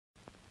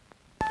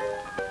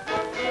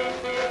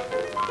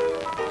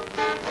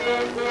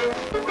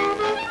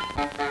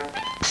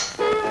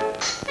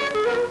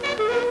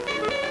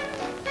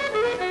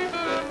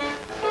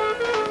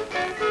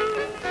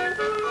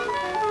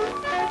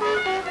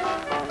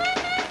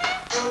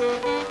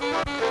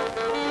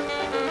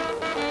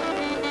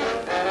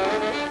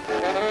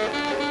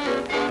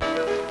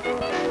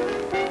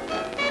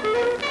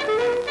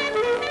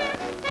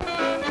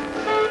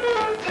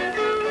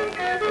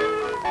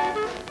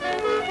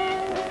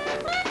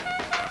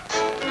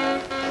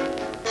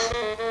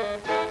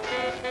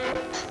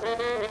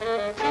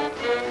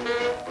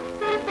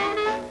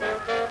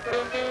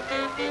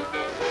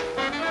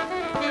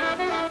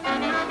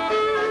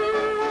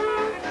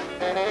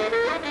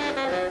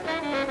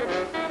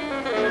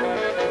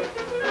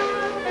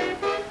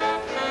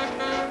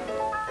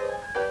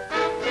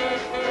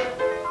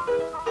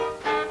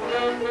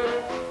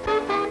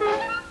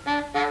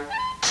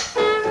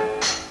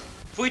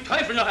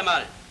Teufel noch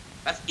einmal!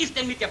 Was ist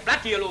denn mit der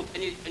Platte hier los?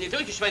 Eine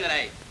solche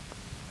Schweinerei.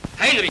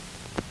 Heinrich,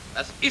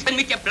 was ist denn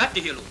mit der Platte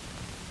hier los?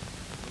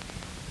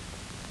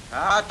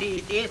 Ja, die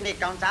Idee ist nicht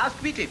ganz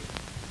ausgewickelt.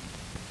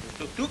 Das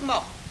hast doch du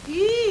gemacht.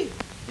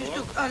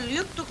 Das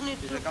lügt doch nicht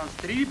Das so. ist ja ganz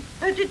trieb.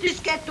 Das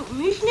geht doch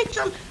mich nichts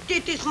an.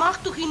 Das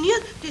macht doch ihn nie.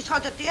 Das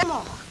hat er der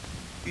gemacht.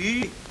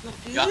 Ich?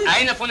 Natürlich. Ja,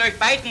 einer von euch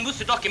beiden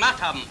musste doch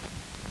gemacht haben.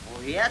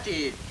 Woher?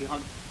 Die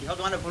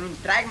hat einer von uns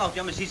drei gemacht. Die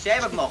haben sie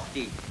selber gemacht,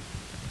 die.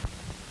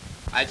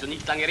 Also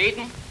nicht lange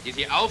reden.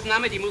 Diese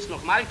Aufnahme, die muss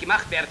nochmal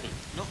gemacht werden.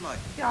 Nochmal?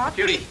 Ja,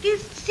 Natürlich.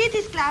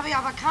 das glaube ich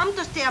aber kaum,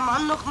 dass der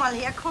Mann noch mal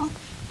herkommt.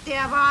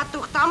 Der war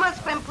doch damals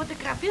beim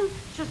Fotografieren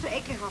schon so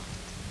ekelhaft.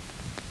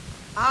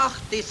 Ach,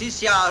 das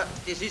ist ja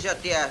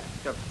der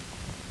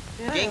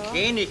Ja, den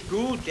kenne ich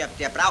gut.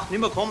 Der braucht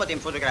nicht mehr kommen,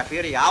 den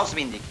fotografiere ich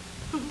auswendig.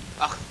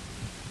 Ach.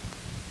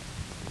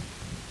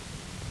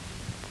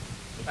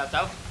 So, passt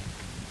auf.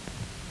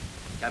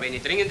 Ich habe eine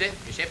dringende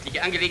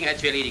geschäftliche Angelegenheit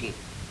zu erledigen.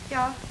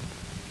 Ja.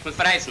 Ich muss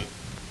verreisen.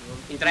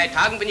 In 3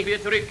 Tagen bin ich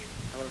wieder zurück.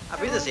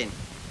 Auf Wiedersehen.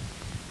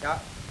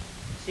 Ja.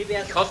 Sie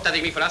wär's. Ich hoffe, dass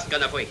ich mich verlassen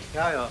kann auf euch.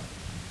 Ja.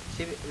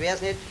 Sie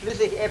wär's nicht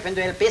schließlich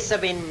eventuell besser,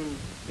 wenn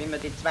wir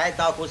die 2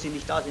 Tage, wo Sie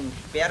nicht da sind,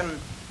 sperren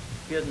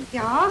würden.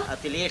 Ja.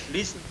 Atelier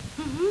schließen.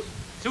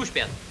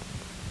 Zusperren.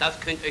 Das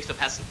könnte euch so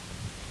passen.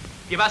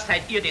 Für was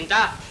seid ihr denn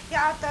da?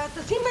 Ja, da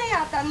sind wir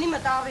ja dann nicht mehr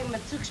da, wenn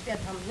wir zugesperrt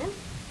haben, ne?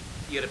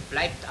 Ihr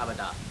bleibt aber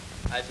da.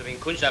 Also wenn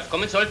Kundschaft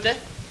kommen sollte,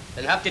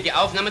 dann habt ihr die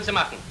Aufnahmen zu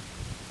machen.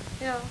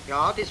 Ja.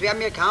 Ja, das werden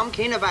wir kaum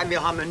kennen, weil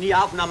wir haben ja nie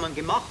Aufnahmen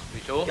gemacht.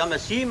 Wieso? Die haben ja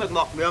Sie immer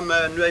gemacht. Wir haben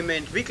ja nur immer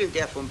entwickelt,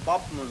 der vom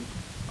Pappen und...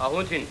 Ach,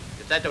 Unsinn.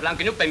 Ihr seid doch lang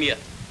genug bei mir.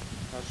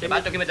 Ihr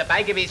wart doch immer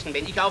dabei gewesen,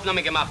 wenn ich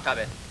Aufnahmen gemacht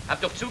habe.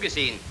 Habt doch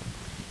zugesehen.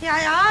 Ja,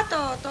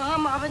 da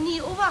haben wir aber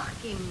nie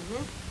Obacht gegeben, ne?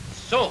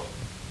 So.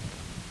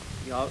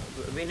 Ja,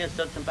 wenn jetzt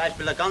da zum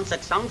Beispiel ein ganzer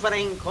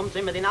Gesangverein kommt,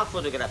 sind wir den auch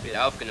fotografiert.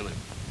 Wieder aufgenommen.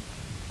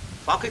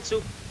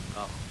 Fackelzug,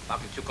 Ach,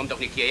 Fackelzug kommt doch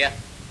nicht hierher.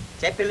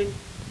 Zeppelin.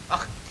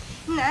 Ach,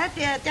 Nein,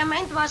 der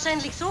meint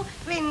wahrscheinlich so,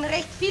 wenn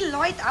recht viele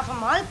Leute auf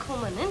einmal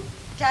kommen, ne?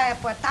 Gleich ein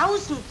paar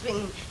Tausend,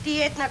 die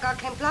hätten ja gar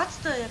keinen Platz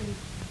da drin.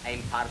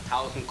 ein paar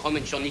Tausend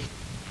kommen schon nicht.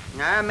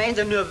 Na, meinen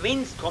Sie nur,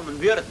 wenn's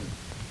kommen würden?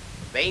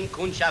 Wenn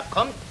Kundschaft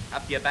kommt,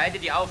 habt ihr beide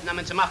die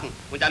Aufnahmen zu machen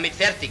und damit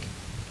fertig.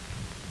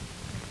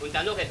 Und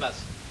dann noch etwas.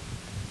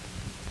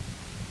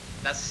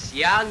 Dass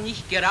ja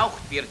nicht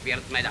geraucht wird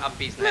während meiner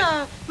Abwesenheit.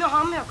 Na, wir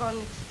haben ja gar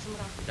nichts zum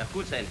Rauchen. Darf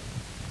gut sein.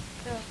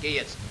 Ja. Ich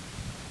gehe jetzt.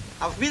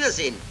 Auf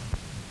Wiedersehen.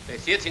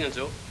 Interessiert's Ihnen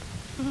so?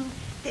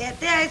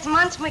 Der ist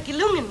manchmal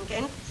gelungen,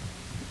 gell?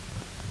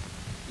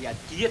 Ja,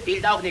 dir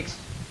fehlt auch nichts.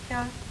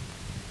 Ja,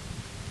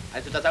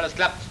 Also, dass alles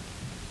klappt.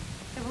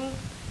 jawohl.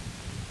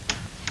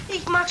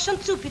 Ich mach schon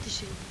zu,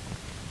 bitteschön.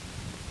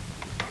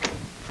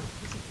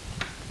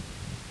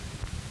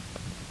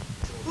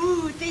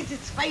 Das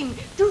ist fein.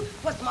 Du,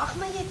 was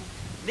machen wir jetzt?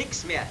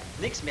 Nix mehr.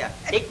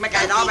 Legt mir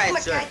keine Arbeit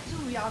zu. Gleich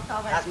zu, ja, die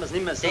Arbeit. Dass wir's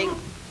nicht mehr sehen.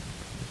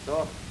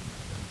 So,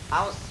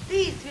 aus. Das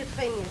wird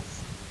fein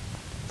jetzt.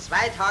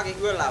 2 Tage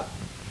Urlaub.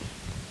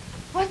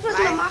 Weißt du, was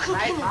wir machen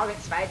können?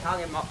 2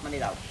 Tage macht man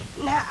nicht auf.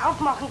 Na,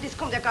 aufmachen, das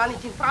kommt ja gar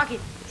nicht in Frage.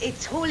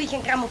 Jetzt hole ich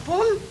ein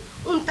Grammophon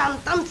und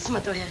dann tanzen wir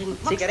da herin.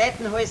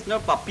 Zigaretten holst nur,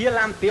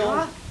 Papierlampe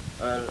Ja.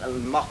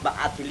 und macht man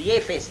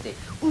Atelierfeste.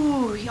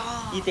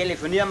 Ja. Ich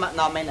telefoniere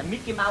nach meiner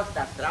Mickey Maus,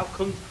 dass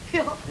draufkommt.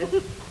 Ja.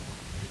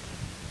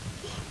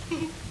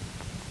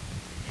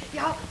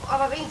 Ja,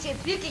 aber wenn es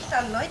jetzt wirklich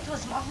dann Leute,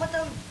 was machen wir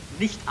dann?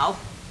 Nicht auf.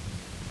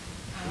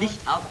 Nicht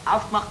auf.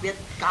 Aufgemacht wird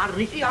gar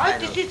nicht. Ja,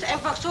 das ist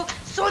einfach so.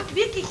 Sollte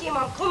wirklich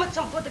jemand kommen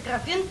zum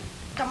Fotografieren,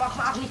 dann machen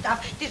wir auch nicht auf.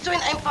 Die sollen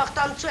einfach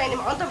dann zu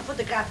einem anderen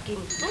Fotograf gehen.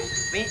 Hm?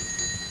 Wenn,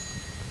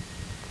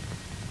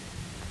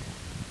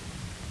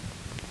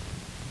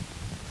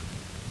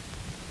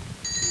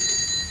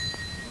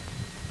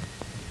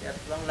 erst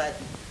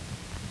langleiten.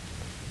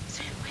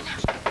 So, mein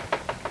Haus.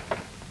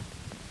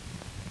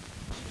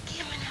 Geh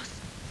in mein Haus.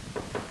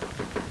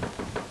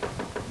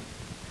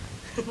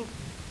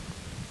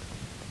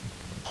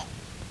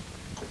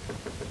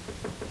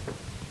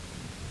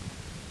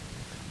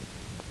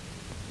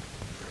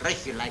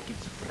 Freche Leute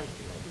gibt's,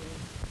 freche Leute.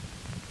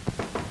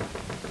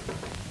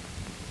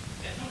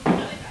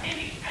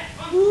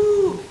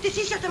 Das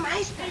ist ja der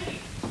Meister.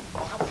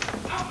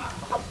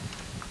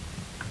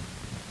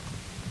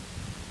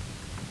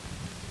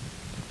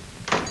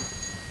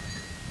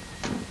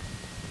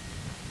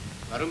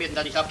 Warum wird denn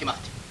da nicht aufgemacht?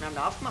 Wir haben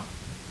da aufgemacht.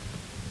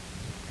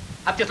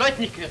 Habt ihr das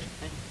Leute nicht gehört?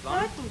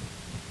 Leuten.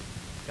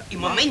 Ja, im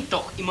Moment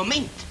doch, im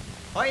Moment.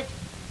 Heute?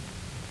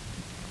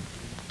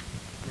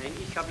 Nein,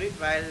 ich habe nichts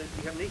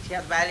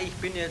gehört, weil ich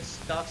bin jetzt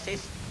da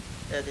gesessen.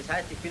 Das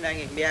heißt, ich bin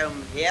eigentlich mehr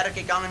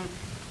umhergegangen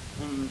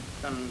und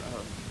dann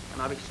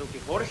habe ich so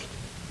gehorcht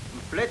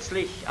und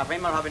plötzlich, auf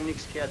einmal habe ich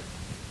nichts gehört.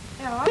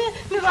 Ja,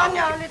 wir waren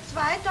ja alle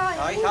 2 da.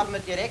 Ja, ich habe mir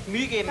direkt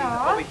Mühe gegeben,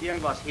 Ja. ob ich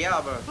irgendwas her,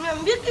 aber... Wir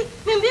haben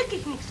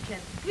wirklich nichts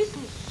gehört. Gewiss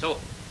nicht. So.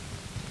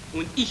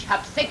 Und ich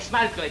hab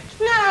 6-mal gehört.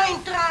 Nein,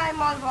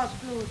 3-mal was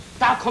bloß.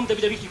 Da kommt er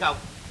wieder richtig auf.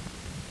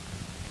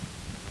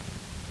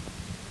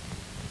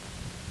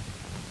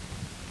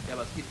 Ja,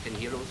 was ist denn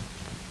hier los?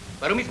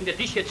 Warum ist denn der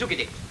Tisch hier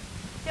zugedeckt?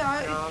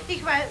 Ja,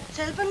 ich weiß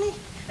selber nicht.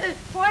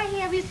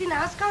 Vorher, wie Sie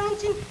hinausgegangen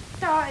sind,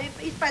 da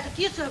ist bei der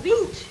Tür so ein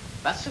Wind.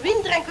 Was? So ein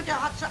Wind rein,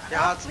 der hat so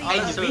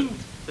Ein Wind?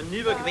 So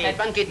rübergeweht. Seit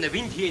wann geht denn der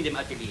Wind hier in dem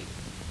Atelier?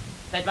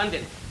 Seit wann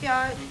denn?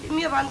 Ja,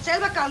 wir waren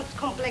selber ganz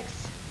komplex.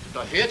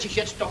 Da hört sich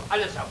jetzt doch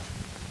alles auf.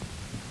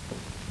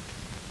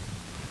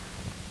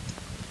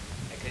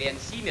 Erklären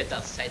Sie mir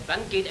das. Seit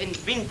wann geht ein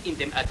Wind in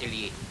dem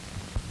Atelier?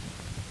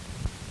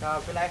 Ja,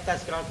 vielleicht,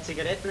 dass gerade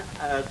Zigaretten,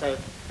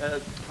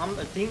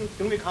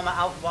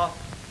 Dunkelkammer auf war,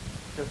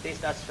 durch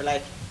das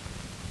vielleicht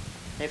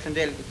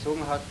eventuell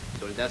gezogen hat.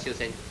 Soll das hier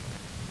sein?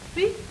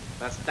 Wie?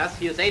 Was das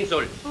hier sein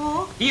soll?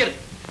 Wo? Hier!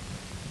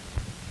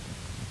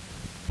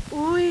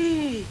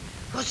 Ui,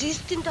 was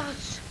ist denn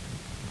das?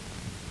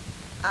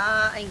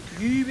 Ah, ein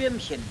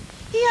Glühwürmchen.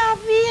 Ja,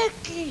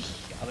 wirklich.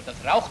 Aber das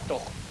raucht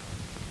doch.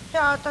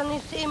 Ja, dann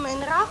ist eben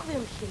ein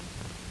Rauchwürmchen.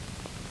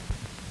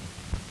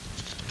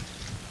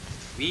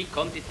 Wie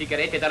kommt die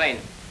Zigarette da rein?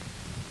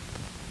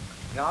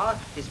 Ja,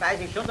 das weiß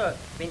ich schon. Da,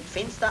 wenn die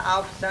Fenster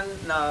auf sind,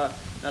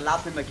 dann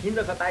laufen immer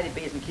Kinder vorbei, die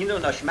besen Kinder,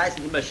 und dann schmeißen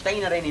die immer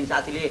Steine rein ins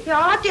Atelier.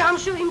 Ja, die haben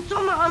schon im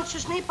Sommer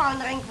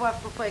Schneeballen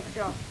reingeworfen voriges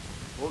Jahr.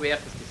 Wo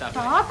werfen Sie die Sachen?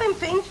 Da, beim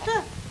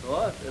Fenster.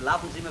 Ja, da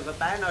laufen sie immer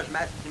vorbei und dann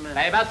schmeißen sie immer...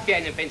 Bei was für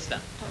einem Fenster?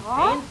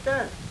 Da.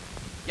 Fenster?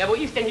 Ja, wo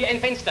ist denn hier ein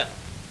Fenster?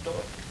 Da.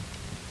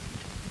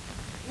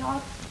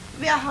 Ja,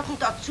 wer hat denn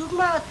da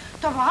zugemauert?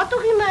 Da war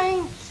doch immer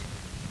eins.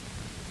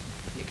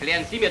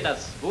 Erklären Sie mir das.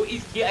 Wo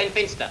ist hier ein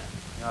Fenster?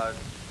 Ja,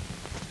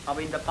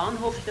 aber in der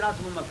Bahnhofstraße,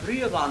 wo wir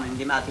früher waren, in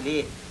dem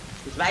Atelier,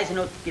 das weiß ich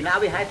noch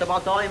genau wie heute, da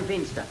war da ein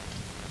Fenster.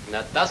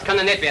 Na, das kann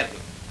er nicht werden.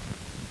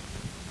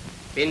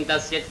 Wenn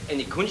das jetzt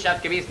eine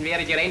Kundschaft gewesen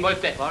wäre, die rein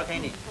wollte. War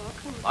keine.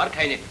 War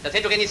keine. Das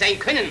hätte doch eine sein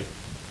können.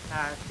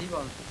 Ah, die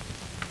waren.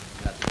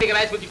 Na,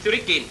 zufälligerweise muss ich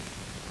zurückgehen.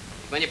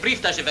 Ich meine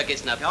Brieftasche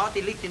vergessen habe. Ja, die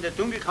liegt in der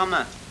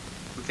Dunkelkammer.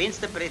 Am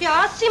Fensterbrett.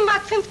 Ja, 7,50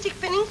 Mark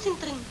Pfennig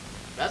sind drin.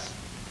 Was?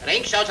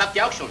 Reingeschaut habt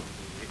ihr auch schon?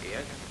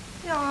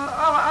 Ja,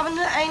 aber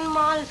nur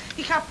einmal.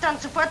 Ich hab dann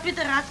sofort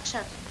wieder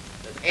rausgeschaut.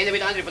 Das eine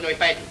mit andere von euch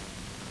beiden.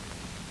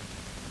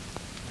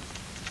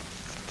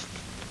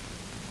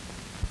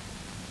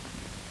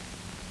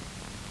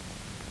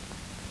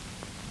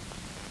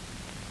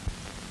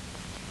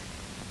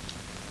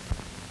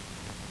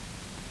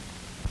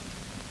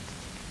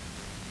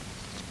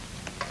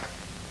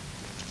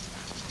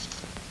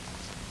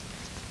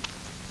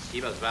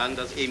 Sie, was war denn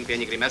das eben für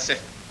eine Grimasse?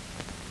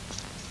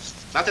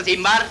 Was das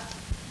eben war?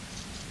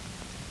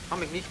 Kann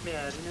mich nicht mehr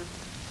erinnern.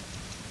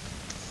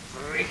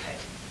 Frechheit.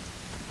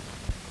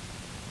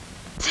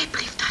 Zwei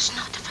Brieftaschen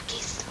hat er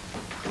vergessen.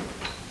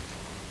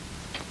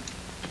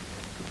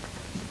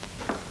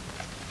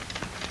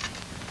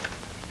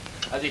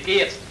 Also ich gehe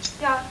jetzt.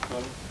 Ja.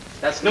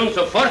 Dass nun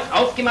sofort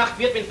aufgemacht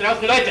wird, wenn es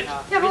draußen läutet.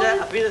 Ja, Jawohl.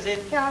 auf Wiedersehen.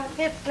 Ja,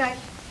 jetzt gleich.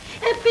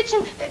 Bittchen,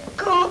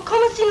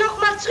 kommen Sie noch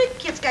mal zurück,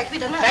 jetzt gleich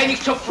wieder, ne? Sei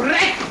nicht so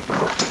frech!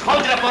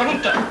 Haut dir ein paar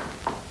runter!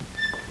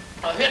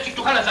 Da hört sich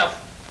doch alles auf.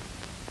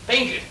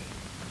 Denke.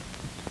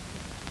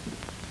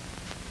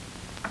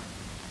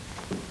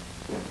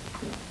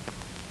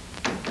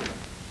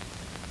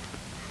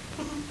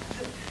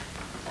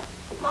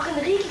 Mach einen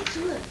Riegel zu.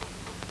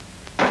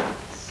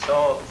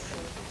 So.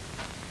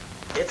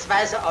 Jetzt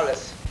weiß er alles.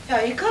 Ja,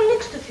 ich kann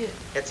nichts dafür.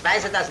 Jetzt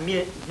weiß er, dass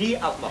wir nie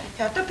aufmachen.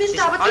 Ja, da bist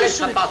Das du aber ist alles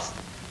du schuld. verpasst.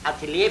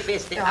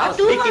 Atelierfeste Ja, aus,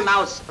 du Mickey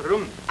warst- Maus,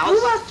 rum, Du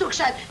aus. warst so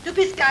gescheit. Du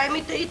bist gleich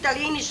mit der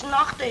italienischen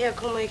Nacht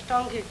dahergekommen, ich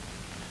danke.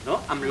 No,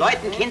 am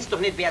Leuten kennst du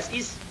doch nicht, wer es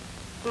ist.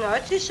 Na,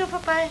 jetzt ist schon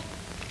vorbei.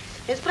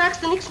 Jetzt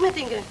brauchst du nichts mehr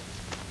denken.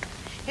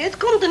 Jetzt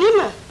kommt er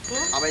nimmer. Ne?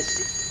 Aber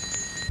es...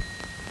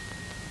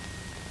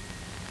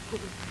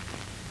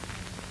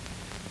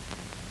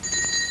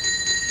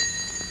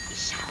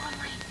 Schau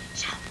einmal,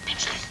 schau, beim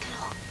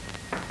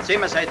Schlüsselloch. Sollen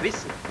wir es halt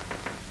wissen?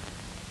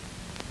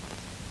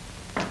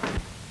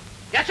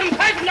 Ja, zum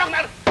Teufel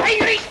nochmal!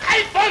 Heinrich,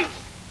 Alfons!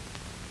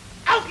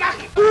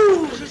 Aufmachen!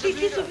 Das ist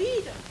so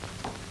wieder.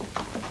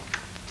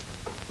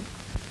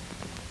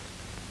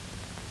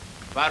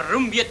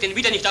 Warum wird denn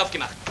wieder nicht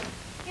aufgemacht?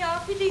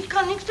 Ja, bitte, ich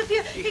kann nichts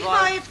dafür. Ich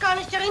war- war jetzt gar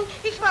nicht darin.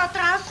 Ich war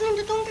draußen in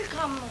der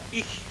Dunkelkammer.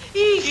 Ich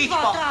Ich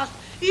war war- draußen.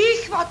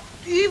 Ich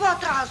war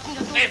draußen in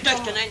der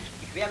Dunkelkammer.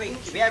 Nein.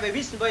 Ich werde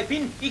wissen, wo ich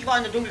bin. Ich war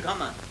in der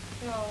Dunkelkammer.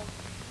 Ja.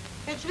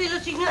 Jetzt will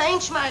er sich nur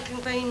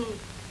einschmeicheln bei Ihnen.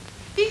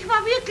 Ich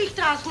war wirklich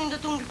draußen in der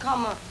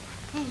Dunkelkammer.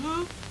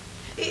 Mhm.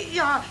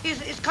 Ja,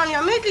 es kann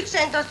ja möglich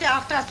sein, dass der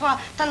auch draußen war.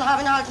 Dann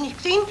habe ich ihn halt nicht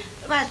gesehen,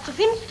 weil es zu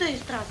finster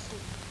ist draußen.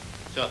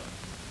 So.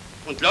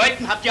 Und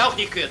Leuten habt ihr auch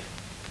nicht gehört?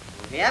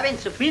 Ja, wenn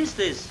es so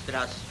finster ist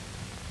draußen.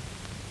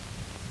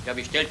 Ja,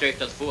 wie stellt euch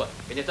das vor?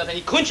 Wenn jetzt das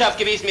eine Kundschaft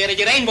gewesen wäre,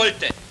 die rein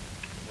wollte.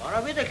 War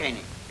auch wieder keine.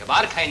 Ja,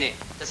 war keine.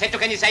 Das hätte doch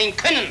keine sein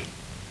können.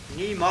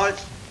 Niemals.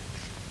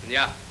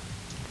 Ja.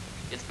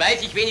 Jetzt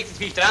weiß ich wenigstens,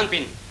 wie ich dran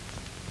bin.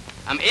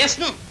 Am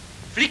ersten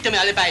fliegt ihr mir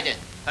alle beide.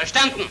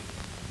 Verstanden?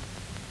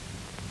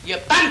 Ihr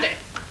Bande!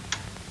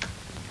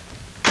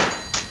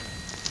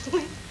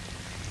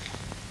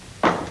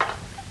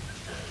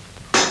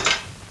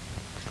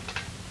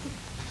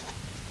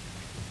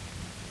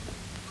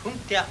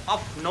 Kommt der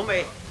auf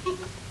nochmal.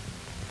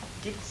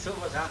 Gibt's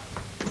sowas auch?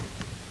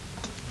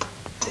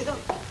 Ja,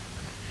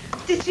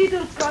 das sieht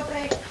uns gerade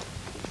recht.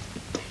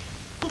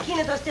 Und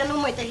keiner, dass der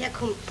nochmal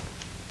daherkommt.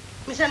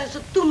 Wir sind ja so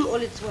dumm,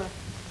 alle zwei.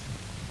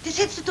 Das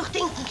hättest du doch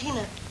denken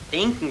können.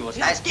 Denken? Was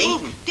Ja, heißt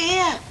denken?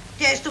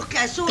 Der ist doch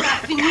gleich so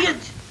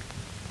raffiniert.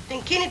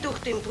 Den kenne ich doch,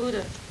 den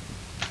Bruder.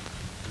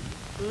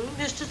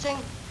 Wirst du sehen?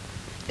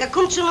 Der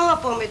kommt schon noch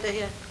ein paar Mal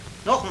daher.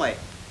 Nochmal.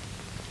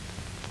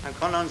 Dann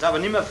kann er uns aber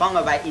nicht mehr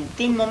fangen, weil in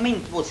dem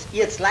Moment, wo es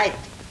jetzt leid,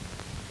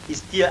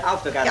 ist dir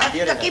auf der Garantie.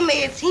 Ja, da gehen wir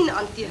jetzt hin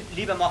an dir.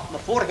 Lieber macht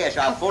man vorher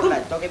schon auf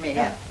Vorleid. Da gehen wir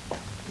her.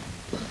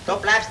 Da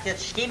bleibst du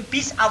jetzt stehen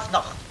bis auf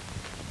Nacht.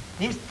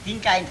 Nimmst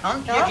den gleich in die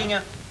Hand, wir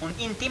gingen, und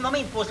in dem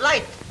Moment, wo es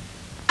leid.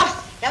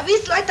 Ja, wie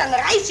es Leute, dann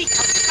reiß ich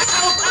auf.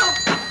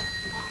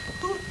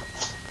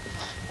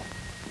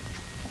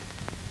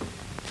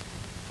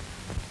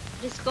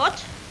 Grüß Gott.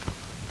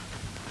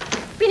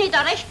 Bin ich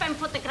da recht beim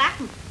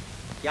Fotografen?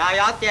 Ja,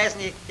 der ist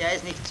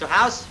nicht zu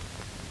Hause.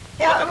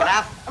 Ja,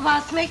 Fotograf.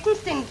 Was möchten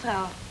Sie denn,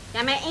 Frau?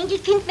 Ja, mein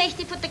Enkelkind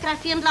möchte ich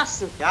fotografieren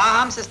lassen.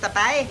 Ja, haben Sie es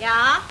dabei?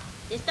 Ja,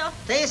 das da?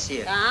 Das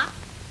hier? Ja.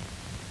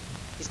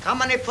 Das kann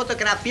man nicht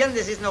fotografieren,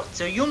 das ist noch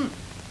zu jung.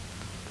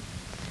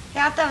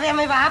 Ja, da werden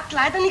wir überhaupt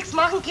leider nichts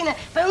machen können.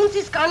 Bei uns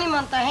ist gar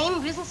niemand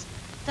daheim, wissen Sie?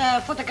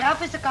 Der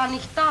Fotograf ist ja gar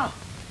nicht da.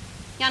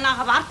 Ja,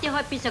 nachher warte ich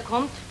halt, bis er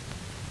kommt.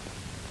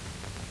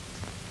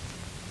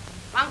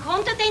 Wann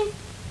kommt er denn?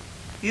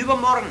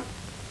 Übermorgen.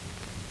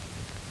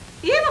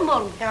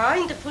 Übermorgen? Ja,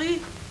 in der Früh.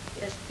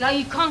 Ja,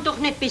 ich kann doch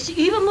nicht bis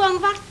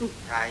übermorgen warten.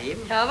 Ja,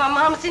 eben. Ja, warum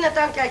haben Sie ihn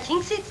dann gleich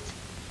hingesetzt?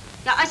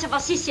 Ja, also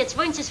was ist jetzt?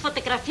 Wollen Sie es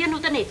fotografieren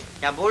oder nicht?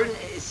 Jawohl,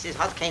 es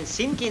hat keinen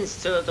Sinn, gehen Sie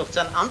zu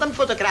einem anderen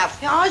Fotograf.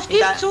 Ja, es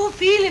gibt so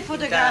viele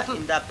Fotografen.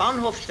 In der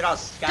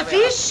Bahnhofstraße. Der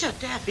Fischer,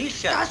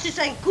 Fischer. Das ist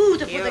ein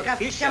guter Georg Fotograf.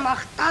 Fischer. Der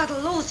macht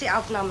tadellose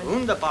Aufnahmen.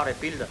 Wunderbare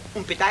Bilder.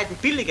 Und bedeutend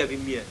billiger wie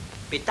mir.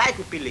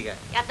 Bedeutend billiger.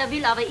 Ja, da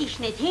will aber ich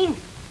nicht hin.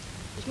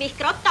 Ich möchte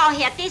gerade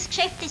daher, das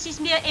Geschäft, das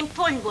ist mir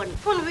empfohlen worden.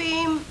 Von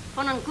wem?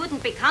 Von einem guten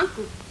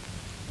Bekannten.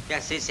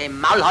 Ja, Sie sein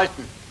Maul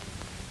halten.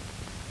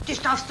 Das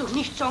darfst du doch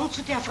nicht sagen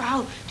zu der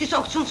Frau. Die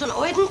sagt zu unseren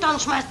Alten, dann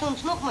schmeißt er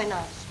uns noch mal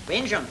raus.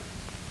 Wen schon?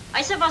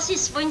 Also was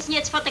ist, wollen Sie ihn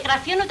jetzt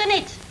fotografieren oder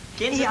nicht?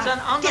 Gehen Sie zu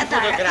einem anderen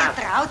Fotograf.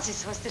 Der traut sich,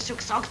 hast du schon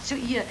gesagt zu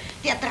ihr.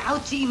 Der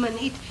traut sie immer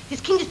nicht.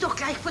 Das Kind ist doch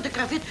gleich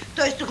fotografiert,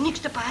 da ist doch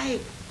nichts dabei.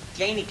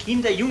 Kleine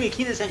Kinder, junge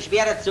Kinder sind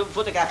schwerer zu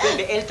fotografieren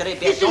wie ältere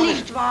Das ist Personen.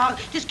 nicht wahr.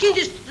 Das Kind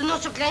ist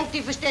noch so klein,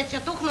 die versteht ja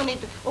doch noch nicht,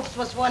 ob es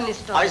was geworden ist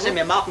da. Also, ne?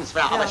 wir machen es,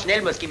 Frau, aber Ja.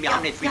 schnell muss gehen, wir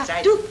haben nicht viel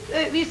Zeit. Du,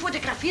 wie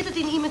fotografiert er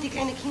denn immer die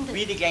kleinen Kinder?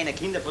 Wie die kleinen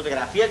Kinder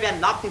fotografiert werden,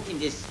 nackend in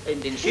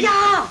den Schild,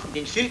 Ja. in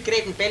den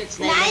Schildgrätenpelz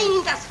Nein,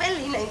 in das Fell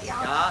hinein,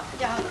 ja.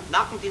 Ja,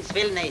 nackend ins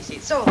Fell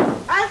reinsitzen. So,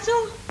 also,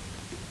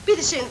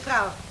 bitteschön,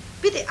 Frau.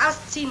 Bitte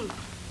ausziehen.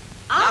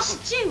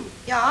 Ausziehen?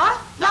 Ja,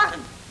 nackt.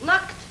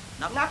 Nackt.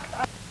 Nackt.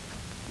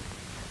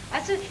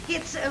 Also,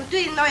 jetzt tu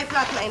ich neue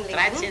Platten einlegen.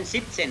 13,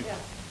 17. Ja.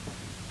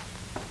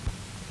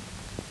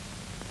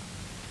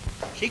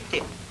 Schick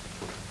die.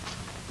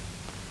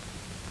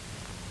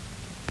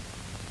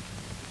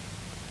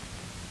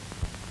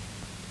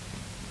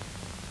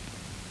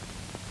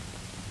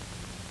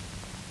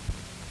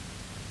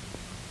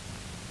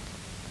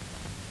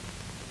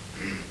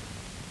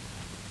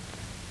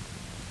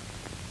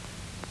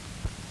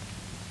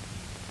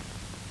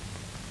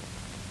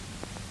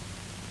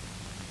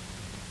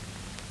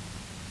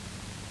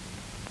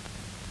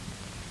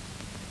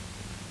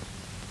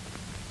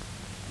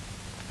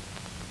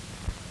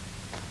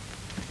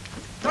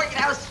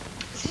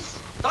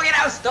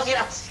 Da geht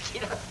raus.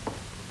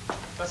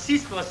 Da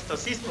siehst du was, da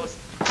siehst du was.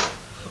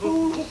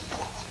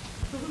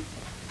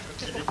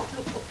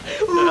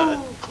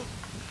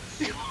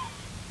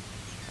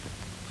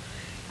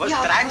 Was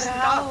ja, treibst du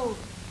da? Frau.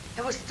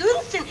 Ja, was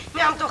tun's denn?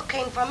 Wir haben doch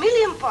keinen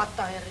Familienpart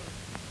da herin.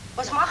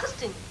 Was machen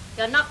Sie denn?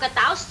 Ja, nackert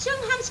ausziehen,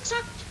 haben Sie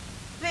gesagt.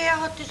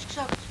 Wer hat das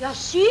gesagt? Ja,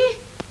 Sie?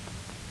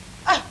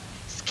 Ah,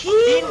 das Kind.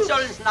 Den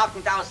sollen es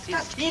nackend ausziehen.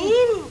 Das Kind.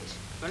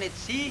 Und nicht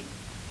Sie.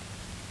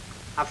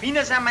 Auf ihn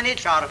sind wir nicht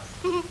scharf.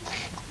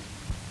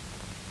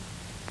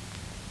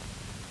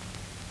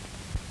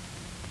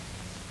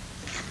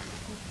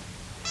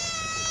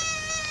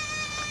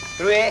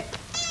 Ruhe.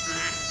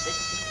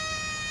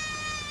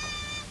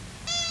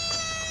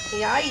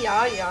 Ja, jetzt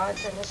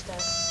ist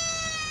das.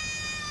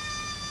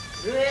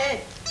 Ruhe.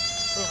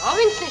 Ja,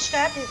 wenn's nicht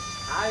stark ist.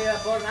 Ah ja,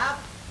 vorne ab.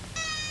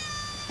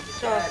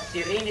 So.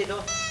 Sirene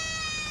da.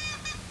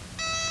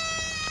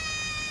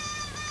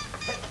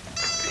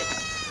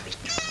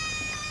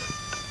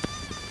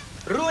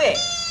 Ruhe!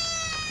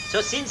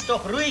 So sind's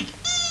doch ruhig.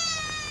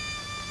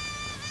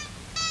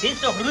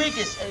 Sind's doch ruhig,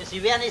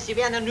 Sie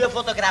werden ja nur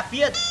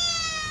fotografiert.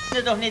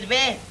 Ist doch nicht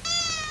weh.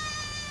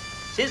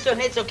 Sind's doch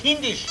nicht so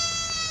kindisch.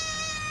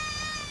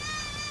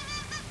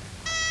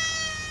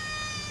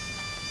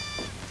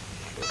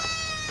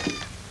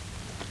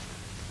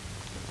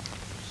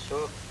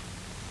 So.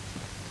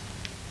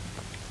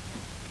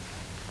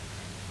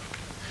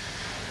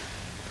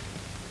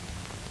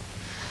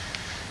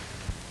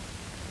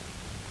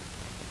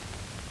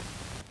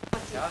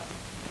 Ja.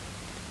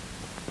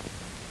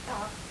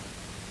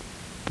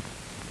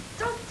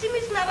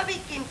 aber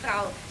weggehen,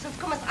 Frau. Sonst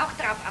kommen wir auch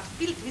drauf aufs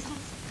Bild, wissen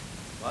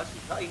Sie? Was?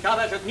 Ich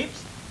habe ja schon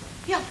knipst.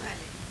 Ja,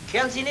 freilich.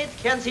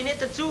 Kehren Sie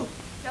nicht dazu?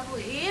 Ja,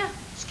 woher?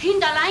 Das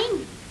Kind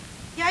allein.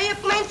 Ja, ich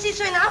hab gemeint, Sie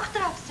sollen auch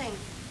drauf sein.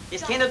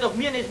 Das können doch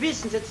mir nicht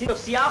wissen. Jetzt sind doch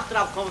Sie auch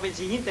draufgekommen, wenn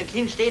Sie hinter dem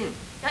Kind stehen.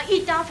 Ja,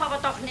 ich darf aber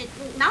doch nicht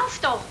hinauf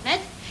doch, nicht?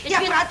 Ja,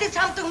 Frau, das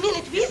haben doch wir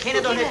nicht wissen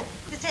können doch nicht.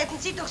 Das hätten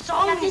Sie doch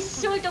sagen Ja, müssen.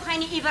 das soll doch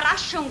eine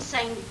Überraschung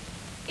sein.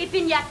 Ich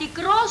bin ja die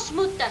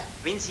Großmutter.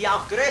 Wenn Sie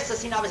auch größer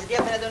sind, aber Sie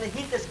dürfen ja doch nicht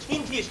hinter das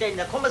Kind hier stellen.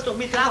 Da kommen Sie doch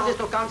mit drauf, das ist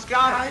doch ganz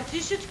klar. Ja, jetzt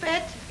ist jetzt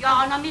spät.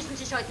 Ja, dann müssen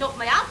Sie es halt noch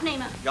mal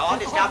aufnehmen. Ja,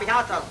 das glaube ich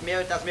auch,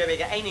 dass wir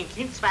wegen einem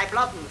Kind 2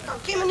 Platten... Da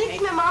können wir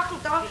nichts mehr machen.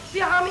 Da.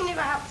 Wir haben Ihnen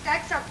überhaupt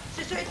gleich gesagt,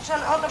 Sie sollten schon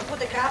einen anderen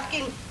Fotograf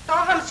gehen.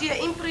 Da haben Sie ein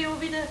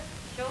Embryo wieder.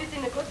 Bitte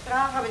Ihnen gut, Frau,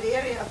 habe die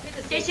Ehre. Auf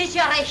Wiedersehen. Das ist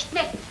ja recht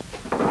nett.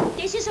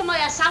 Das ist einmal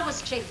ein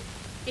sauberes Geschäft.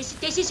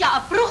 Das ist ja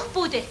eine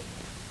Bruchbude.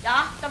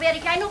 Ja, da werde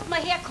ich gleich noch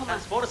mal herkommen.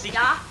 Ganz vorsichtig.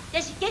 Ja,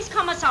 das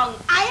kann man sagen.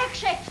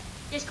 Eiergeschäft,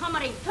 das kann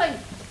man empfehlen.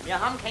 Wir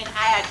haben kein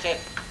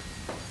Eiergeschäft.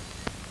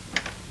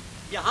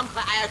 Wir haben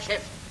kein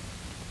Eiergeschäft.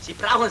 Sie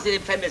brauchen es nicht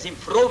empfehlen, wir sind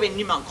froh, wenn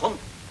niemand kommt.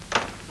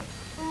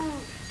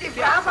 Die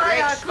Frau war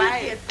ja gut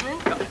jetzt, ne?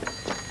 Ja.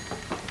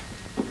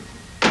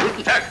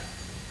 Guten Tag.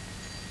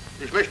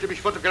 Ich möchte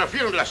mich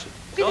fotografieren lassen.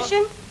 Bitte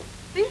schön.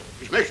 Bild?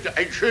 Ich möchte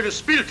ein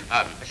schönes Bild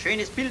haben. Ein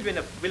schönes Bild will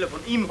er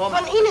von ihm haben.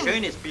 Von Ihnen? Ein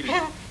schönes Bild.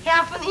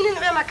 Ja, von Ihnen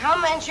werden wir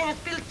kaum ein schönes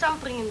Bild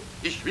zusammenbringen.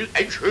 Ich will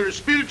ein schönes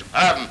Bild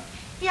haben.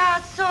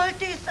 Ja,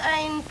 sollte es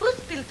ein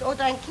Brustbild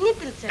oder ein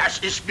Kniebild sein? Das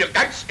ist mir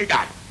ganz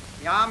egal.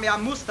 Ja, wir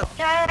haben Muster.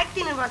 Ja, zeigt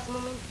Ihnen was im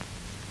Moment.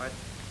 Halt.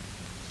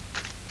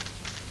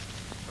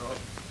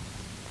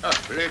 Ach,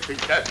 Blödsinn,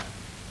 das.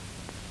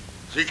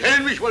 Sie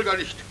kennen mich wohl gar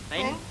nicht.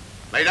 Nein?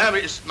 Mein Name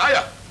ist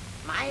Meier.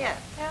 Meier.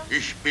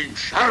 Ich bin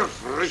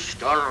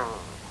Scharfrichter.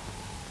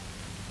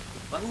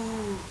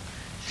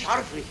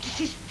 Scharfrichter. Das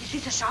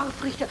ist ein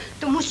Scharfrichter.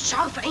 Du musst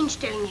scharf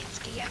einstellen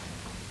jetzt, geh.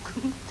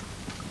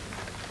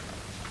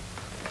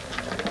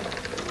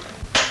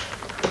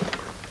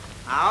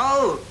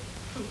 Au!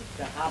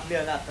 Da haben wir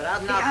einen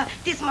Braten ab.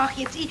 Ja, das mach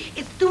jetzt ich.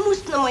 Jetzt, du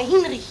musst noch mal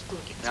hinrichten.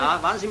 Jetzt. Ja,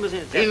 wann Sie muss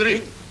ich nicht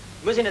Hinrichten.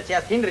 Muss ich nicht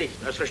zuerst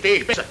hinrichten. Das verstehe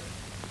ich besser.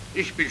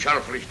 Ich bin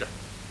Scharfrichter.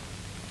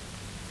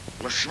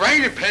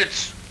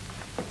 Schweinepelz.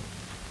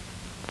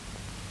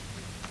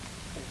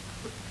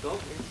 So,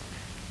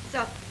 So,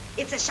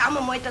 jetzt schauen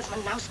wir mal, dass wir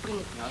ihn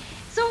rausbringen. Ja.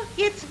 So,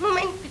 jetzt,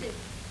 Moment bitte.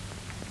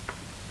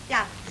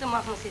 Ja, so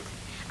machen wir es jetzt.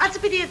 Also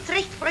bitte jetzt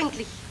recht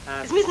freundlich.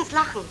 Jetzt müssen Sie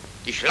lachen.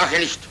 Ich lache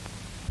nicht.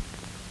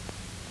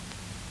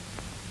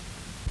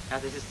 Ja,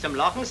 das ist zum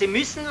Lachen. Sie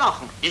müssen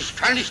lachen. Ich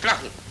kann nicht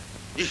lachen.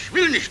 Ich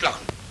will nicht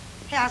lachen.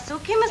 Ja, so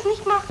können wir es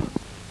nicht machen.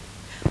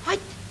 Halt,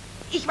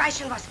 ich weiß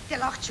schon was, der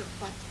lacht schon.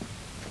 Warte.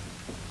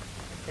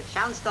 Jetzt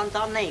schauen Sie dann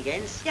da rein,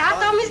 gell? Ja,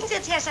 da müssen Sie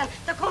jetzt herschauen.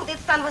 Da kommt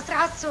jetzt dann was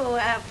raus, so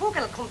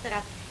Vogel kommt da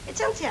raus. Jetzt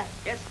schauen Sie her.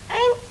 Jetzt. 1,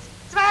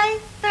 2,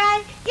 3,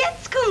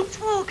 jetzt kommt's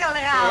Vogel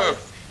raus.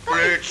 Da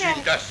ist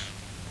Blödsinn, der. das.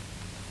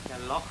 Der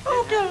lacht Oh,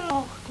 nicht. der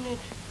lacht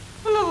nicht.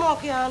 Und dann mag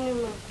ich auch nicht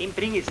mehr. Den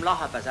bring ich zum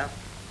Lachen, pass auf.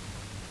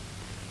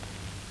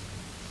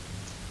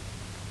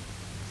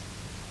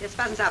 Jetzt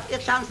passen Sie auf,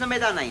 jetzt schauen Sie noch mal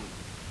da rein.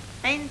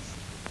 1,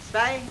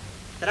 2,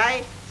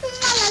 3.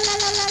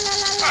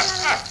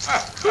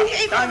 Ich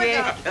bin Danke.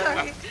 da.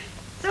 Danke.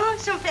 So,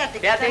 schon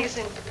fertig. Fertig.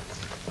 Dankeschön.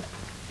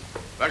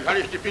 Wann kann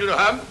ich die Bilder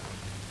haben?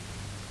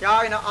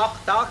 Ja, in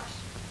 8 Tagen,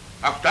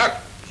 8 Tage.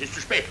 Es ist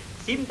zu spät.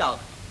 7 Tage,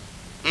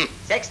 Hm.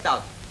 6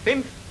 Tage,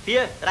 5,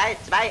 4, 3,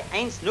 2,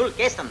 1, 0,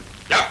 gestern.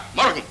 Ja,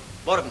 morgen.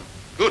 Morgen.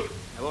 Gut.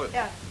 Jawohl.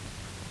 Ja.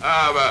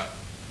 Aber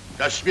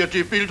dass mir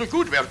die Bilder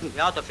gut werden.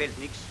 Ja, da fehlt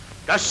nichts.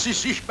 Dass Sie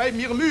sich bei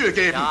mir Mühe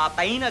geben. Ja,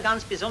 bei Ihnen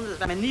ganz besonders,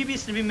 weil wir nie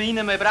wissen, wie wir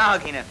Ihnen mal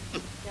brauchen können.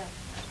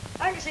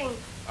 Dankeschön.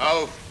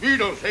 Auf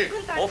Wiedersehen.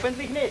 Guten Tag.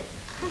 Hoffentlich nicht.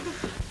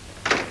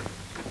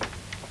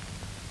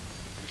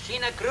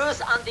 Schöner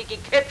Gruß an die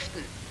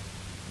Geköpften.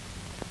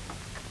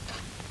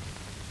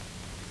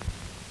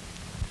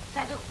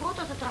 Sei doch froh,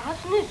 dass er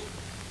draußen ist.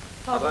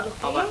 Da ist er doch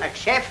Aber drin. ein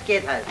Geschäft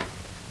geht halt.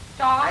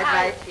 Ja, Halt,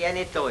 halt. weil er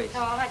nicht da ist.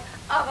 Ja, halt.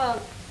 Aber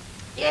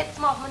jetzt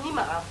machen wir nicht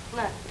mehr auf.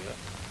 Nein.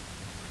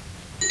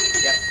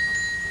 Ja.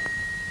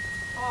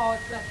 Oh,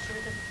 jetzt bleibt schon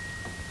wieder.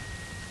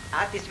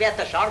 Ah, das wird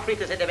der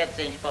Scharfrichter sein, der wird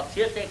seinen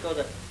Spazierstecker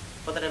oder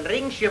einen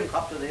Regenschirm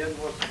gehabt oder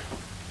irgendwas.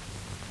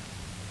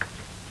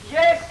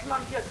 Yes,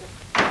 Mann, hier.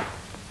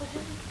 Was ist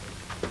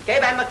das?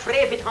 Gell, weil wir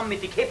gefreut haben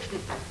mit den Köpfen.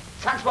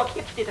 Sind 2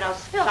 Köpfe draus.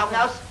 Ja. Schauen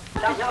aus.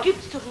 Schauen Das aus.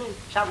 gibt's doch nicht.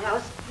 Schauen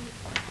aus.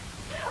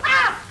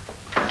 Ah!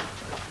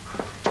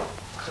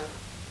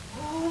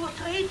 Oh,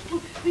 was redst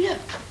denn? Wir.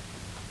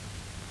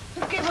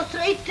 Okay, was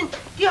redst denn?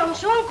 Die haben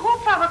schon einen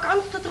Kopf, aber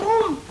ganz da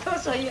drum. Da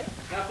so hier.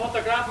 Herr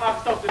Fotograf,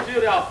 macht doch die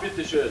Türe auf,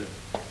 bitteschön.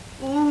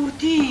 Oh,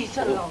 die ist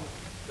ja lang.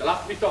 Da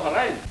lasst mich doch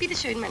herein. Bitte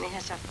schön, meine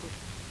Herrschaften.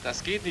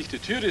 Das geht nicht, die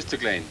Türe ist zu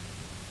klein.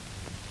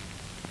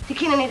 Die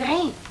können nicht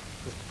rein.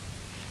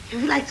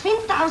 Vielleicht das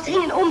Fenster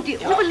aushängen, oben die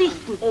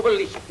Oberlichten.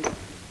 Oberlichten.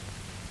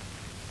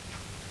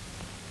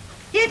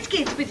 Jetzt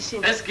geht's, bitte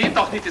schön. Es geht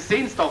doch nicht, Sie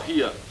sehen's doch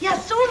hier. Ja,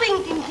 so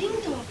wegen dem Ding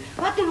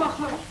da. Warte, mach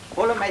mal.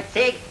 Hol mal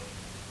Zeig.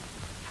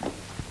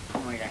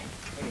 Komm mal rein.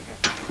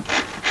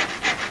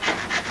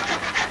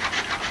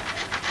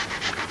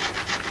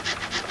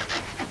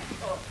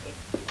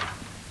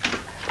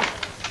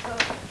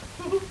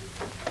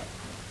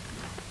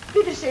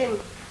 schön.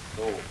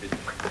 So, bitte.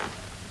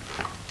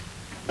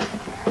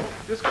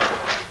 Grüß Gott.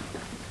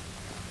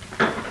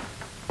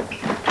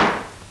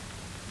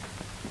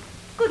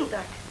 Guten Tag.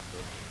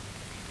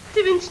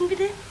 Sie wünschen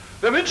bitte?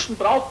 Wir wünschen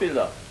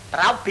Brautbilder.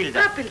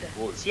 Brautbilder? Brautbilder.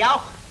 Jawohl. Sie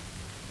auch?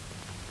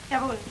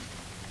 Jawohl.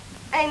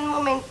 Einen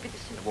Moment, bitte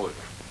schön. Jawohl.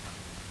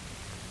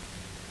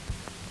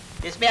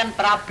 Das wären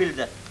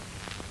Brautbilder.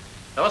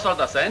 Ja, was soll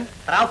das sein?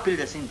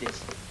 Brautbilder sind es.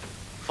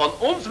 Von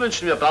uns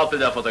wünschen wir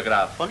Brautbilder, Herr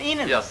Fotograf. Von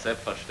Ihnen? Ja,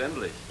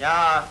 selbstverständlich.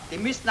 Ja, die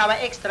müssten aber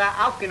extra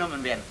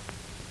aufgenommen werden.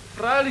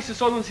 Freilich, Sie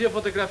sollen uns hier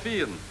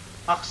fotografieren.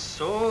 Ach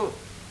so,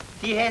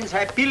 die hätten es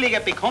halt billiger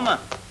bekommen.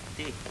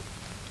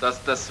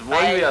 Das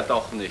wollen wir ja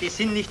doch nicht. Die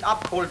sind nicht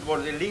abgeholt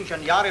worden, die liegen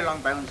schon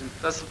jahrelang bei uns.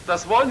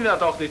 Das wollen wir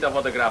doch nicht, Herr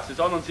Fotograf. Sie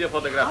sollen uns hier Ah,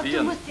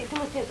 fotografieren. du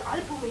musst ins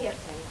Album her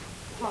sein.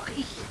 Das mache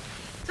ich.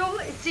 So,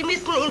 Sie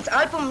müssen ins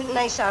Album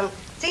reinschauen.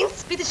 Sehen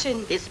Sie,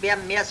 bitteschön. Das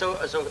wären mehr so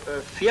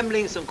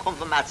Firmlings- und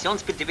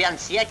Konfirmationsbilder, die werden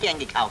sehr gern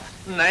gekauft.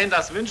 Nein,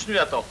 das wünschen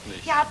wir doch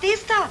nicht. Ja,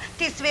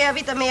 das wäre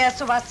wieder mehr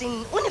sowas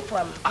in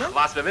Uniform. Ach Ne?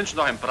 was, wir wünschen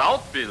doch ein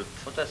Brautbild.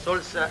 Oder soll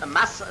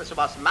es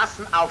sowas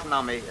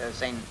Massenaufnahme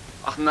sein?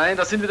 Ach nein,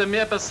 da sind wieder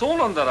mehr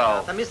Personen Ja,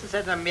 darauf. da müssen Sie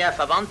halt noch mehr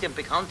Verwandte und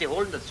Bekannte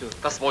holen dazu.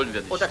 Das wollen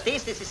wir nicht. Oder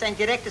das ist ein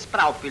direktes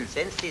Brautbild,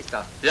 sehen Sie das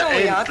da? Ja, So,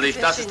 ja, endlich,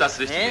 das das wär ist das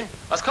schön. Richtige. Nee.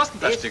 Was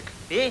kostet das Stück?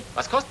 Wie?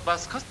 Was kostet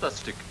das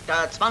Stück?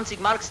 Da 20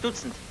 Mark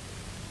Dutzend.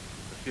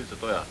 Das ist viel zu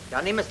teuer.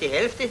 Ja, nehmen wir die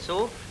Hälfte,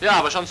 so. Ja,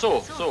 aber schon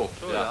so. So,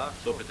 So, ja, ja.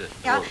 so bitte.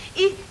 Ja,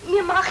 So.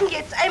 wir machen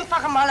jetzt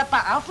einfach mal ein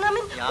paar Aufnahmen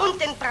Ja. und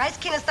den Preis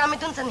können Sie da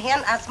mit unseren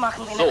Herren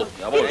ausmachen. Wenn So, er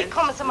jawohl. Bitte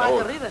kommen Sie mal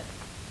Jawohl. darüber.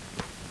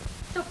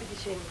 So,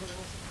 bitteschön.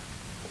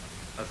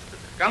 Das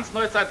sind ganz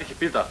neuzeitliche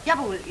Bilder.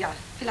 Jawohl, ja.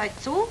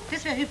 Vielleicht so,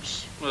 das wäre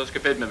hübsch. Das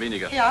gefällt mir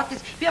weniger. Ja,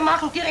 wir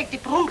machen direkt die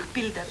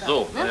Prunkbilder. Da,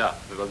 So, ne? ja,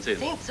 wir werden sehen.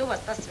 Sehen Sie sowas,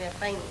 das wäre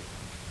fein.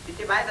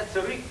 Bitte weiter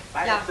zurück,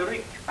 weiter Ja.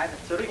 zurück, weiter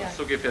zurück. Ja.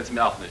 So gefällt es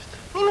mir auch nicht.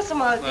 Nehmen Sie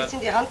mal Ja. das in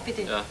die Hand,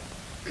 bitte. Ja.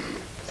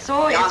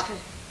 So, Ja. jetzt.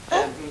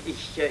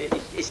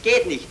 Es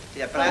geht nicht.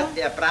 Warum?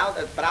 Der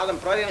Braut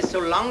und Bräutigam ist so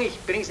lang, ich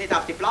bring's nicht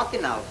auf die Platte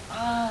hinauf.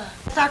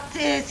 Sagt,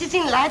 Sie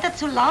sind leider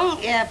zu lang,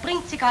 er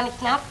bringt Sie gar nicht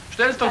hinauf.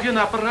 Stell doch hier ein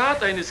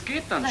Apparat ein, es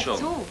geht dann Vielleicht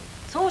schon.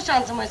 so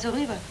schauen Sie mal so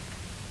rüber.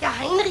 Ja,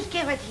 Heinrich, geh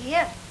halt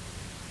her.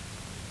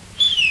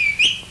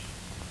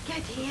 Geh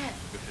halt her.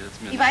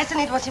 Gefällt's mir Ich nicht. weiß ja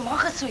nicht, was ich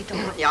machen soll da.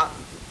 Ja,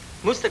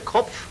 müssen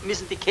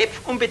die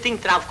Köpfe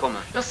unbedingt draufkommen.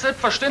 Ja,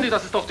 selbstverständlich,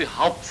 das ist doch die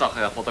Hauptsache,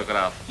 Herr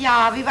Fotograf.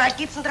 Ja, wie weit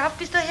geht's denn drauf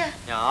bis daher?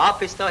 Ja,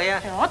 bis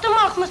daher. Ja, dann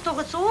machen wir's doch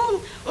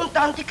so und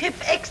dann die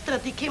Köpfe extra,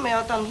 die können wir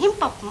ja dann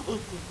hinpappen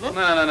unten. Ne?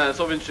 Nein,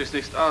 so wünsche ich's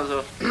nicht.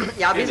 Also,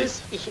 Ja, geht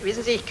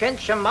wissen Sie, ich könnte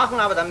es schon machen,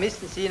 aber dann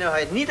müssten Sie noch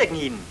halt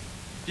niederknien.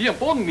 hier am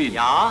Boden knien.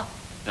 Ja,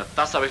 Ja,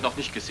 das habe ich noch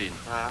nicht gesehen.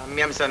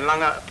 wir haben so einen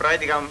langen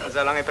Bräutigam, so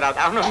eine lange Braut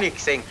auch noch nicht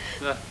gesehen.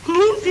 Ja. Knien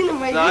Sie noch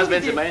mal Na, hin,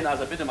 wenn Sie bitte. meinen,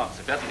 also bitte machen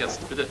Sie fertig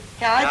jetzt, bitte.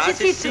 Ja, Ja,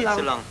 jetzt es ist sie zu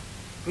lang.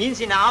 Knien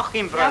Sie noch auch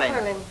hin, Ja, Fräulein.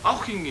 Fräulein.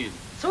 Auch hingehen.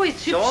 So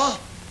ist hübsch. So.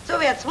 So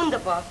wär's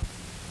wunderbar.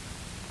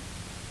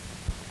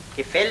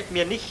 Gefällt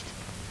mir nicht.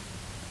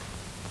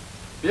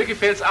 Mir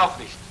gefällt's auch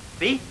nicht.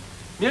 Wie?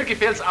 Mir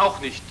gefällt's auch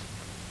nicht.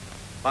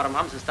 Warum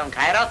haben Sie es dann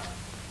geheiratet?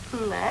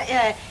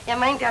 Na, er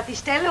meint ja die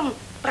Stellung.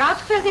 Braut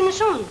gefällt ihm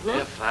schon, Ja,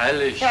 ne?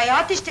 freilich.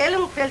 Ja, die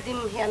Stellung gefällt dem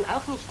Herrn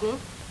auch nicht, ne?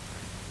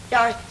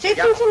 Ja, setzen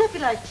Ja. Sie ihn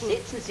vielleicht hin.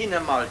 Setzen Sie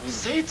ihn mal hin.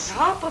 Seht's?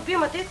 Ja,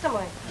 probieren wir das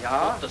einmal.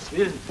 Ja, Das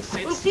Willen. Und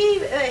Seht's? Sie,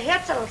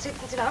 Herzl,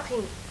 setzen Sie ihn auch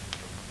hin.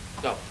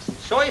 Ja.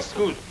 so ist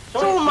gut. So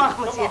ist gut.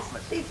 machen wir es So jetzt.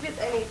 machen wir's. Das wird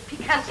eine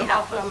pikante So machen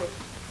Aufnahme.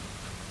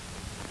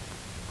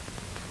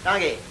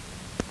 Danke.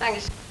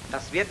 Dankeschön.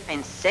 Das wird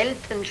ein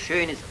selten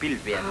schönes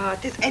Bild werden. Ah,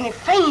 das ist eine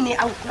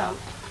feine Aufnahme.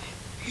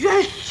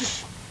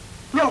 Jesus!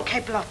 Wir haben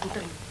keine Platten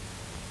drin.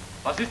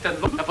 Was ist denn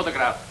los, Herr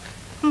Fotograf?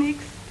 Nix.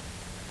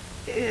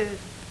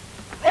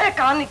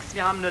 Gar nichts.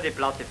 Wir haben nur die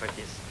Platte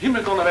vergessen.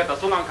 Himmel, Donnerwetter,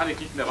 so lange kann ich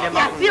nicht mehr warten.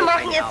 Ja, wir noch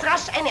machen eine jetzt Aufnahme.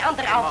 rasch eine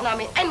andere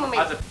Aufnahme. Einen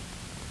Moment.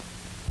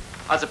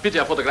 Also bitte,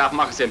 Herr Fotograf,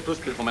 machen Sie ein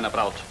Brustbild von meiner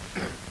Braut.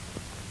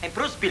 Ein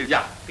Brustbild?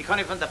 Ja. Wie kann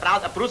ich von der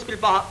Braut ein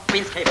Brustbild machen,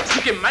 wenn es käme?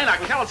 Sie gemeiner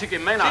Kerl, Sie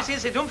gemeiner. Sie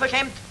sind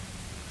unverschämt.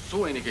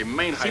 So eine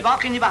Gemeinheit. Sie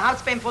wackeln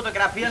überhaupt beim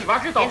Fotografieren. Ich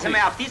wackel doch Gehen Sie nicht.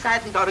 mal auf die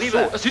Seiten da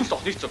rüber. So, sind's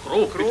doch nicht so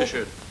grob,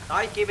 bitteschön.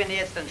 Da, ich gebe Ihnen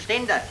jetzt einen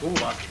Ständer. Du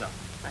warst da.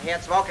 Nachher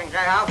jetzt wackeln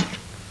gleich auf.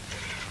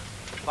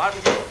 Warten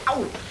Sie.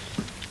 Au!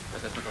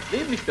 Das ist mir das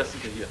Leben nicht mehr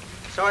sicher hier.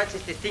 So, jetzt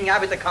ist das Ding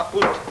auch wieder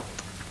kaputt.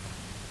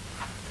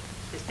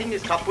 Das Ding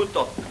ist kaputt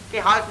da.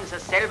 Behalten Sie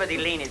es selber, die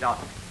Lehne da.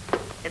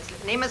 Jetzt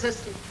nehmen Sie es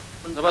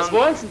und Na, was dann-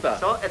 wollen Sie denn da?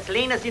 So, jetzt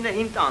lehnen Sie ihn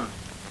hinten an.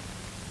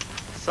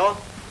 So,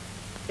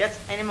 jetzt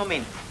einen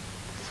Moment.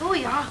 So,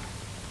 ja.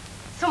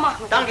 So machen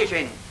wir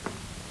Dankeschön.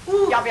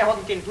 Ja, wir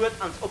haben den Hut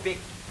ans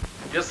Objekt.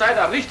 Ihr seid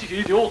da richtige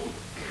Idioten.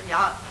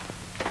 Ja,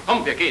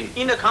 Komm, wir gehen.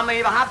 Ihnen kann man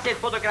überhaupt nicht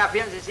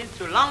fotografieren, Sie sind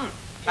zu lang.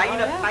 Bei Ja, Ihnen,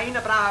 ja. bei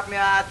Ihnen braucht man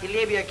ja die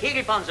Leber wie ein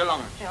Kegelbahn so lang.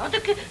 Ja, da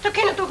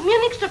können doch wir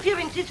nichts dafür,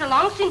 wenn Sie so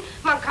lang sind.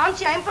 Man kann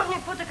Sie einfach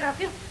nicht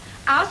fotografieren.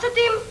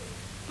 Außerdem,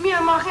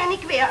 wir machen eine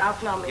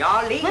Queraufnahme.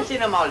 Ja, legen Hm? Sie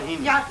ihn mal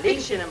hin. Ja,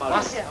 legen Sie ihn mal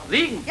Was? hin.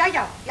 Liegen? Ja.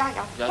 Ja,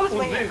 Kommen Sie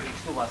mal her. unmöglich,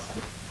 sowas.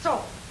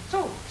 So.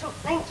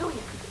 Nein, so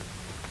hier.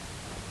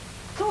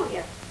 So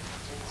hier.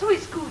 So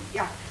ist gut,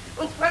 ja.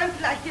 Und vor allem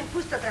vielleicht den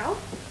Fuß da drauf.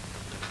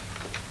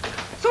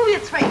 So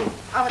wird's fein.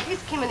 Aber das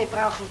können wir nicht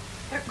brauchen.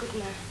 Ja gut,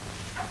 nein.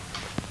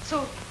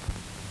 So.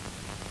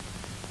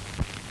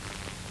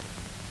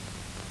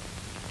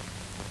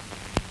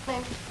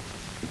 Nein.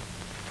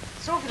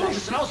 So vielleicht. Du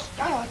bist raus.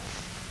 Ja, ja.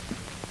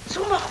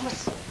 So machen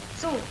wir's.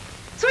 So.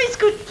 So ist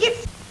gut.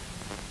 Jetzt.